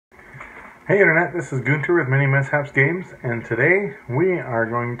Hey Internet, this is Gunter with MiniMishaps Games, and today we are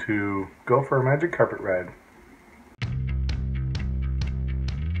going to go for a magic carpet ride.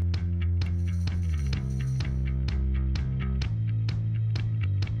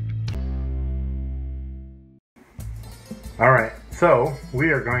 Alright, so we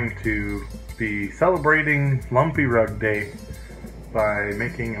are going to be celebrating Lumpy Rug Day by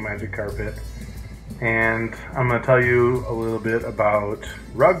making a magic carpet. And I'm going to tell you a little bit about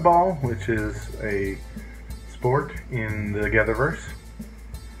rug ball, which is a sport in the Getherverse,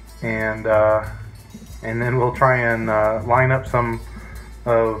 and then we'll try and line up some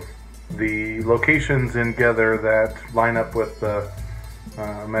of the locations in Gether that line up with the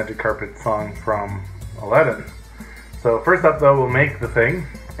Magic Carpet song from Aladdin. So first up, though, we'll make the thing,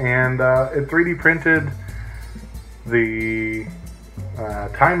 and it 3D printed the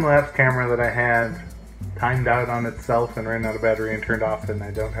time-lapse camera that I had timed out on itself and ran out of battery and turned off, and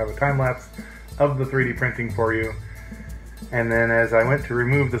I don't have a time-lapse of the 3D printing for you. And then as I went to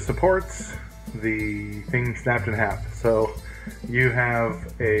remove the supports, the thing snapped in half. So you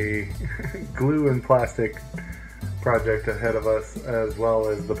have a glue and plastic project ahead of us, as well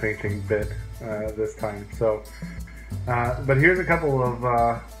as the painting bit this time. So, but here's a couple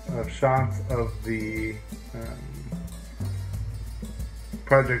of shots of the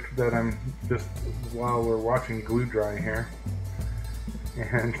project that I'm just while we're watching glue dry here,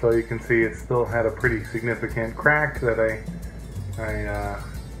 and so you can see it still had a pretty significant crack that I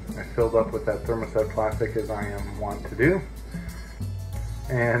filled up with that thermoset plastic, as I am wont to do.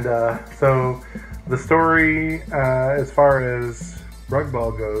 And so the story as far as rug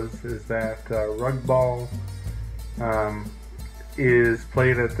ball goes is that rug ball is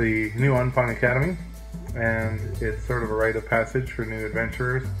played at the new Unfun Academy, and it's sort of a rite of passage for new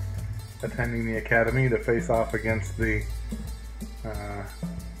adventurers attending the academy to face off against the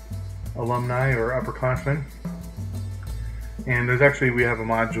alumni or upperclassmen. And there's actually, we have a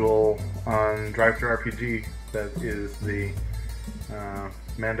module on DriveThruRPG that is the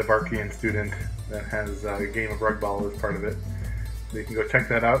Mandabarkian student that has a game of rug ball as part of it. So you can go check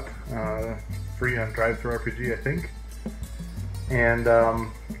that out, free on DriveThruRPG, I think. And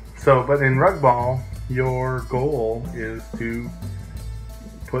but in rug ball, your goal is to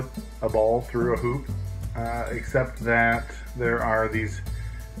put a ball through a hoop, except that there are these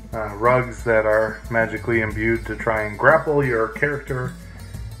rugs that are magically imbued to try and grapple your character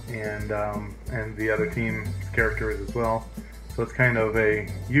and the other team's characters as well. So it's kind of a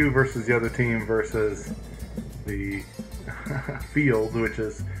you versus the other team versus the field, which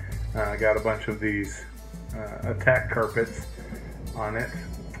has got a bunch of these attack carpets on it.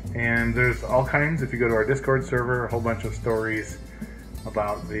 And there's all kinds, if you go to our Discord server, a whole bunch of stories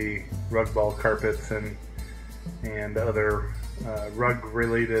about the rug ball carpets and other rug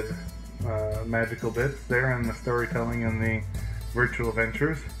related magical bits there in the storytelling and the virtual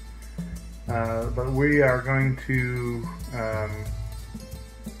adventures. But we are going to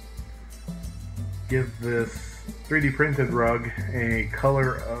give this 3D printed rug a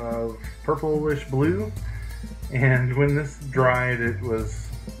color of purplish blue, and when this dried, it was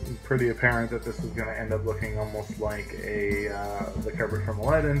pretty apparent that this was going to end up looking almost like the carpet from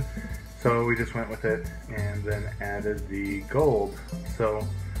Aladdin. So we just went with it and then added the gold. So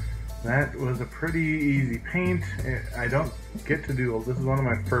that was a pretty easy paint. I don't get to do, this is one of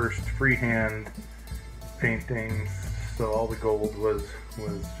my first freehand paintings, so all the gold was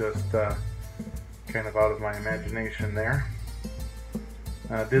just kind of out of my imagination there.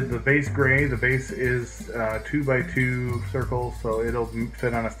 Did the base gray. The base is 2x2 circles, so it'll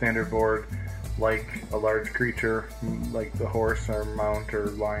fit on a standard board like a large creature, like the horse or mount or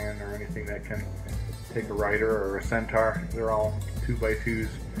lion or anything that can take a rider or a centaur. They're all 2x2s.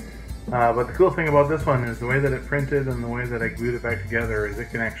 But the cool thing about this one is the way that it printed and the way that I glued it back together is it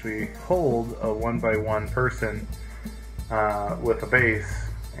can actually hold a 1x1 person with a base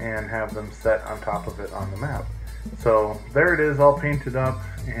and have them set on top of it on the map. So there it is, all painted up,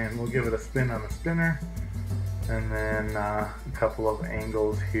 and we'll give it a spin on the spinner, and then a couple of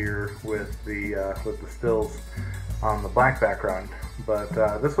angles here with the stills on the black background. But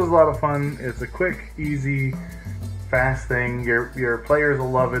this was a lot of fun. It's a quick, easy, fast thing. Your players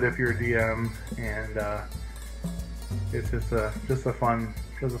will love it if you're a DM, and it's just a fun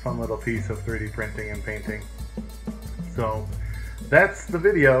little piece of 3D printing and painting. So that's the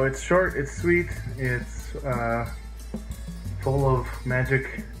video. It's short, it's sweet, it's full of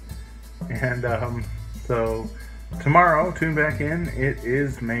magic, and so tomorrow, tune back in. It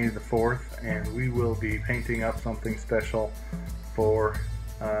is May the 4th, and we will be painting up something special for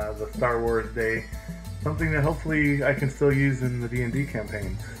the Star Wars Day something that hopefully I can still use in the D&D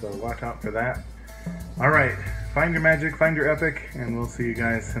campaigns, so watch out for that. Alright, find your magic, find your epic, and we'll see you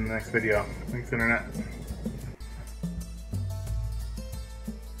guys in the next video. Thanks, Internet.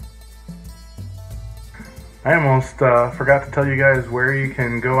 I almost forgot to tell you guys where you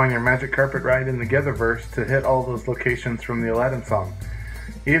can go on your magic carpet ride in the Getherverse to hit all those locations from the Aladdin song.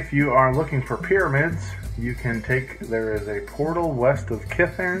 If you are looking for pyramids, you can there is a portal west of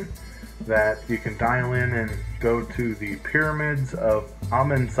Gether that you can dial in and go to the pyramids of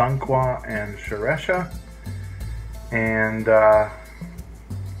Amen, Zanqua, and Sharesha. And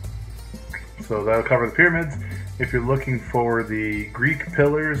so that'll cover the pyramids. If you're looking for the Greek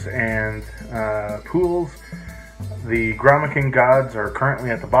pillars and pools, the Gramakin gods are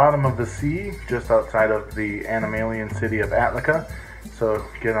currently at the bottom of the sea, just outside of the Animalian city of Atlica. So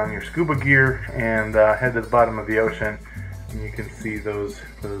get on your scuba gear and head to the bottom of the ocean, and you can see those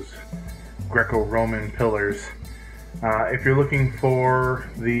Greco-Roman pillars. If you're looking for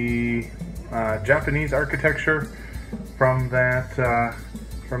the Japanese architecture from that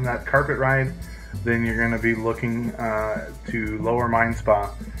carpet ride, then you're going to be looking to Lower Mine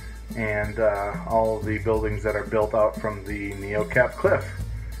Spa and all of the buildings that are built out from the Neocap Cliff.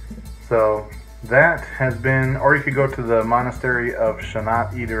 So that has been, or you could go to the Monastery of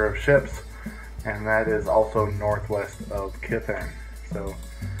Shanat, Eater of Ships, and that is also northwest of Gether. So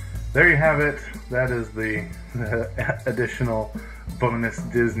there you have it. That is the additional bonus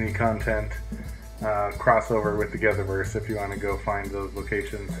Disney content crossover with the Getherverse if you want to go find those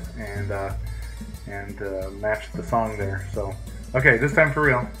locations and match the song there. So, okay, this time for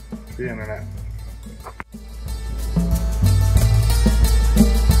real. See you, Internet.